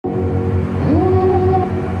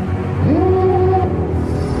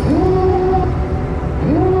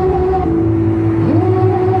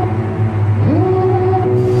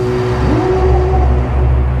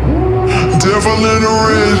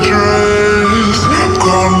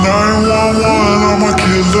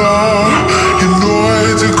killer. You know I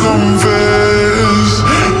hate to confess.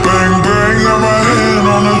 Bang bang, got my hand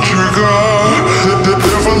on the trigger. The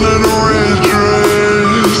devil in a red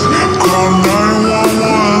dress. Call 911,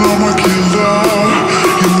 I'm a killer.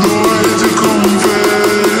 You know I hate to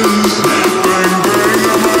confess. Bang bang,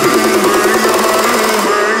 got my hand, bang, got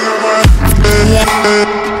my hand.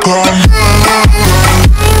 Call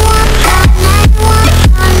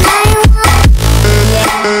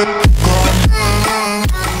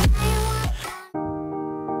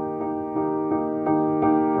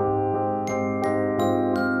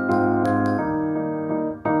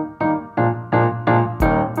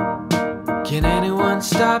Can anyone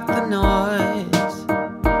stop the noise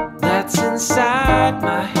that's inside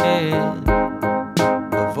my head?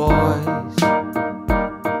 A voice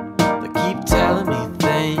that keep telling me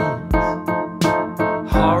things,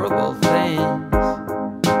 horrible things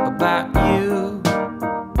about you.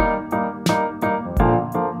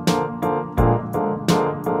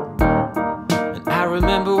 And I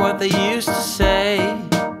remember what they used to say,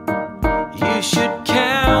 you should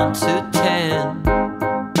count to 10.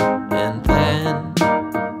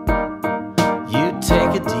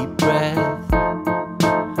 Take a deep breath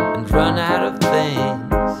and run out of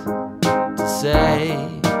things to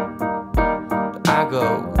say. But I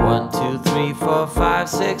go 1, 2, 3, 4, 5,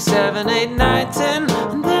 6, 7, 8, 9, 10,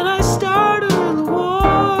 and then I start a little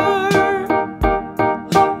war.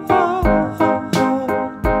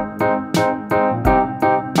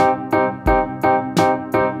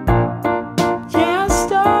 Yeah, I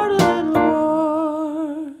start a little war.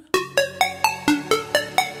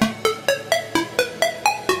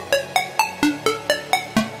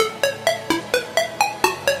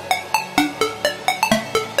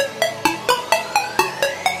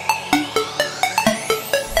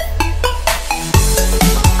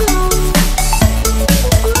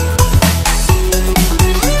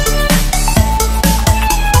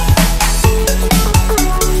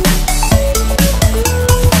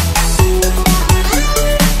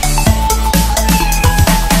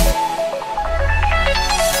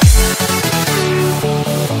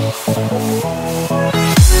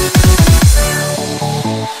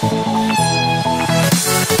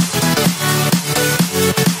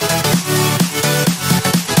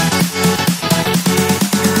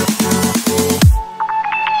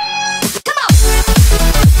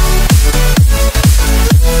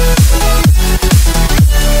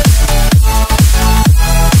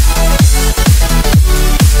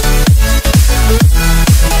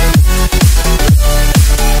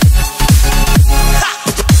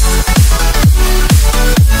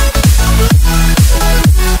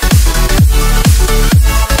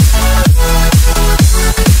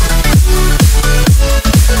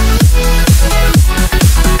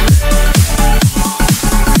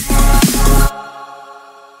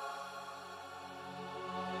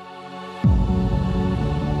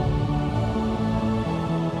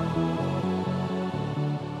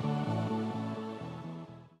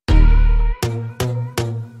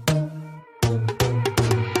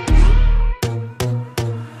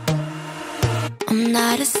 I'm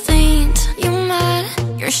not a saint, you're mad.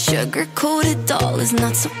 Your sugar-coated doll is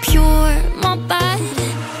not so pure, my bad.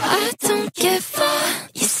 I don't give a.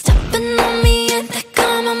 You stepping on me and they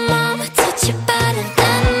call my mama, touch you bad, and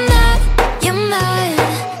then that you're mad.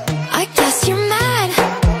 I guess you're mad.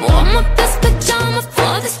 Wore my best pajama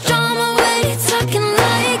for this drama. Why you talking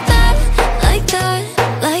like that, like that,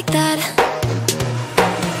 like that?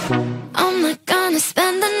 I'm not gonna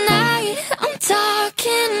spend the night. I'm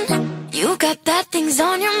talking. You got bad things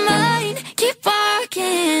on your mind. Keep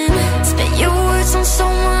walking. Spit your words on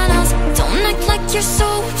someone else. Don't act like you're so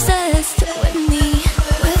obsessed with me,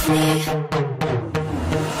 with me.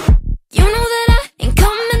 You know that I ain't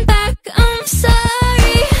coming back. I'm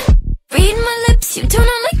sorry. Read my lips, you do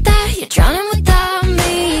not like that. You're drowning without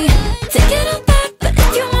me. Take it all back, but if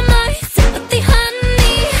you want my sympathy,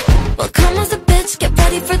 honey, well, come as a bitch, get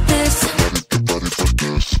ready for this. Get ready for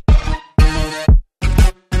this.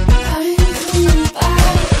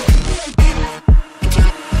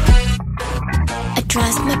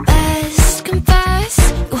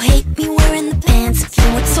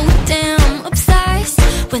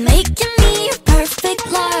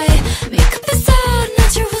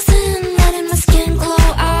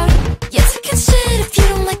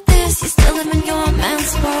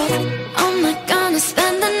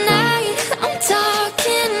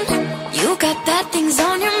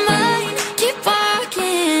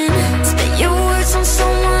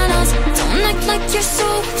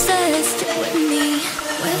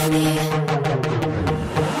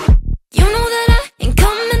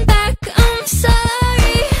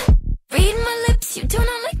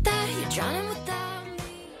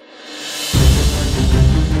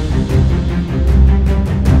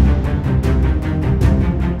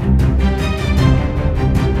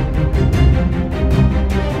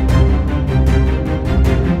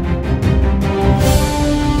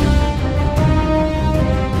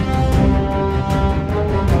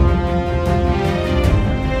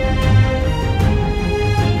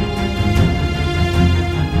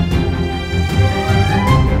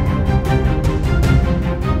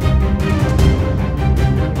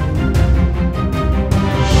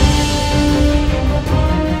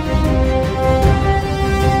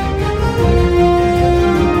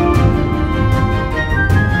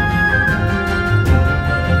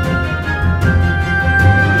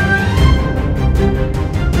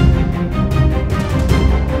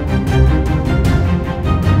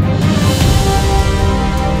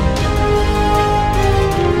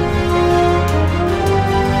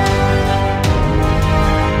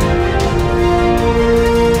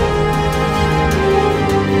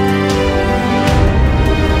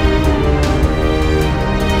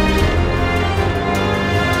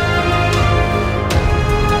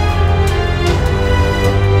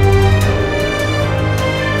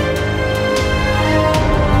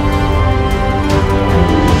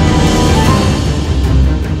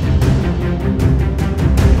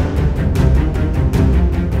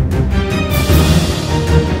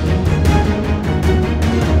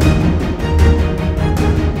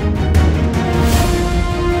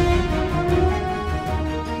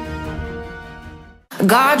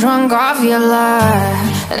 got drunk off your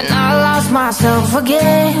lie, and I lost myself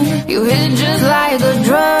again. You hit just like a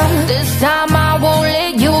drug. This time I won't let